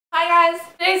Hi guys!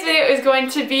 Today's video is going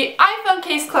to be iPhone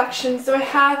case collection. So I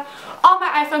have all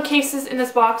my iPhone cases in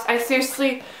this box. I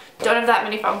seriously don't have that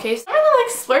many phone cases. I don't really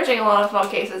like splurging a lot of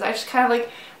phone cases. I just kind of like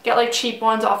get like cheap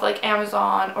ones off like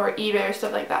Amazon or eBay or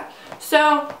stuff like that.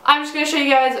 So I'm just going to show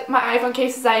you guys my iPhone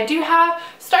cases that I do have,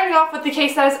 starting off with the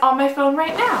case that is on my phone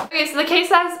right now. Okay, so the case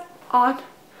that is on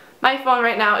my phone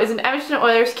right now is an Edmonton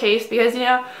Oilers case because, you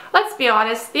know, let's be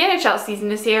honest, the NHL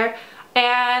season is here.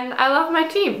 And I love my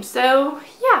team, so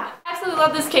yeah. I absolutely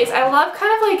love this case. I love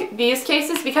kind of like these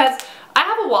cases because I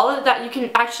have a wallet that you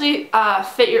can actually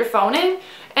fit your phone in,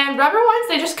 and rubber ones,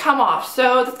 they just come off,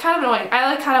 so that's kind of annoying. I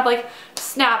like kind of like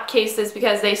snap cases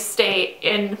because they stay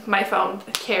in my phone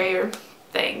carrier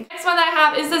thing. Next one that I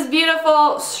have is this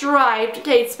beautiful striped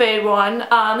Kate Spade one.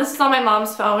 This is on my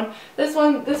mom's phone. This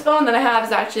phone that I have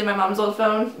is actually my mom's old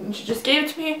phone, and she just gave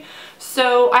it to me.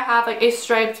 So I have like a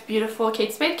striped beautiful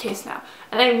Kate Spade case now.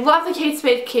 And I love the Kate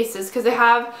Spade cases because they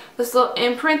have this little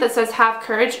imprint that says "Have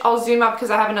Courage." I'll zoom up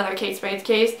because I have another Kate Spade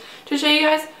case to show you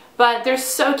guys. But they're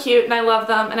so cute and I love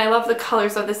them, and I love the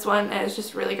colors of this one, and it's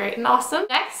just really great and awesome.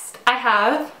 Next, I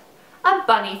have a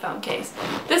bunny phone case.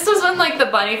 This was when like the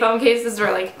bunny phone cases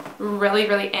were like really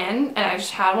in, and I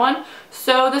just had one.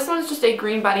 So this one's just a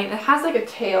green bunny, and it has like a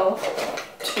tail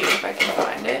too, if I can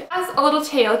find it. It has a little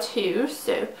tail too,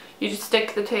 so you just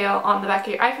stick the tail on the back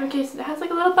of your iPhone case and it has like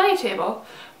a little bunny table.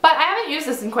 But I haven't used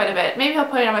this in quite a bit. Maybe I'll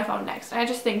put it on my phone next. I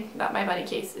just think that my bunny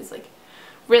case is like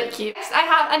really cute. Next I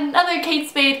have another Kate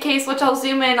Spade case, which I'll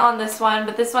zoom in on this one,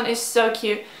 but this one is so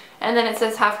cute. And then it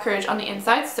says "Have Courage" on the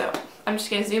inside, so I'm just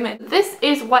going to zoom in. This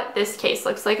is what this case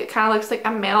looks like. It kind of looks like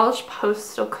a mailed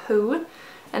postal code.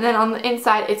 And then on the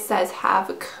inside it says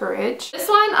 "Have Courage." This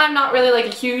one I'm not really like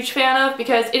a huge fan of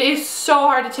because it is so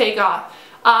hard to take off.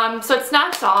 So it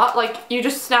snaps off, like you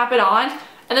just snap it on,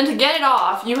 and then to get it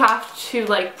off you have to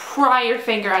like pry your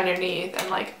finger underneath and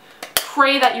like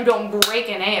pray that you don't break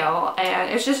a nail,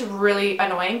 and it's just really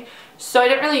annoying. So I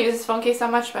didn't really use this phone case that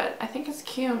much, but I think it's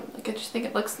cute. Like, I just think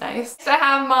it looks nice. So I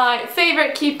have my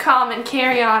favorite keep calm and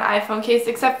carry on iPhone case,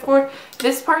 except for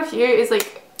this part here is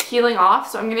like peeling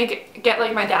off, so I'm gonna get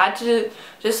like my dad to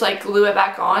just like glue it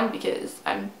back on because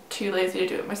I'm too lazy to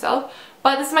do it myself.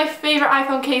 But this is my favorite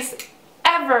iPhone case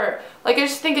ever. Like, I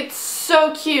just think it's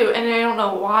so cute, and I don't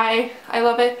know why I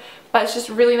love it, but it's just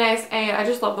really nice, and I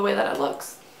just love the way that it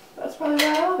looks. That's probably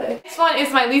why I love it. This one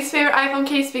is my least favorite iPhone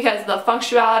case because of the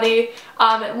functionality.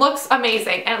 It looks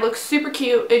amazing and it looks super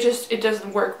cute. It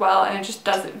doesn't work well, and it just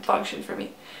doesn't function for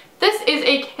me. This is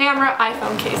a camera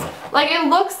iPhone case. Like, it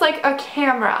looks like a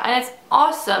camera and it's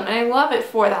awesome, and I love it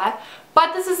for that.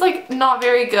 But this is like not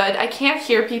very good. I can't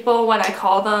hear people when I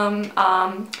call them.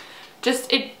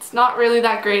 It's not really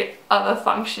that great of a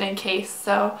functioning case.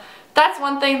 So that's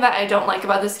one thing that I don't like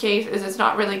about this case, is it's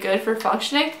not really good for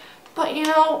functioning. But you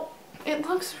know, it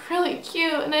looks really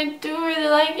cute and I do really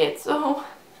like it, so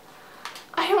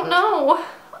I don't know.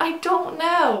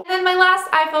 And then my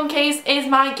last iPhone case is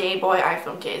my Game Boy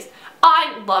iPhone case.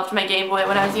 I loved my Game Boy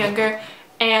when I was younger,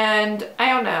 and I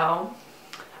don't know.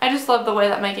 I just love the way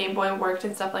that my Game Boy worked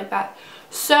and stuff like that.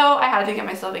 So I had to get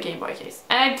myself a Game Boy case.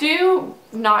 And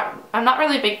I'm not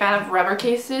really a big fan of rubber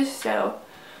cases, so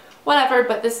whatever,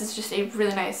 but this is just a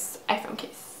really nice iPhone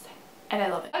case. And I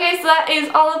love it. Okay, so that is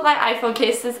all of my iPhone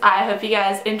cases. I hope you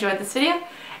guys enjoyed this video,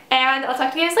 and I'll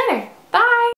talk to you guys later. Bye!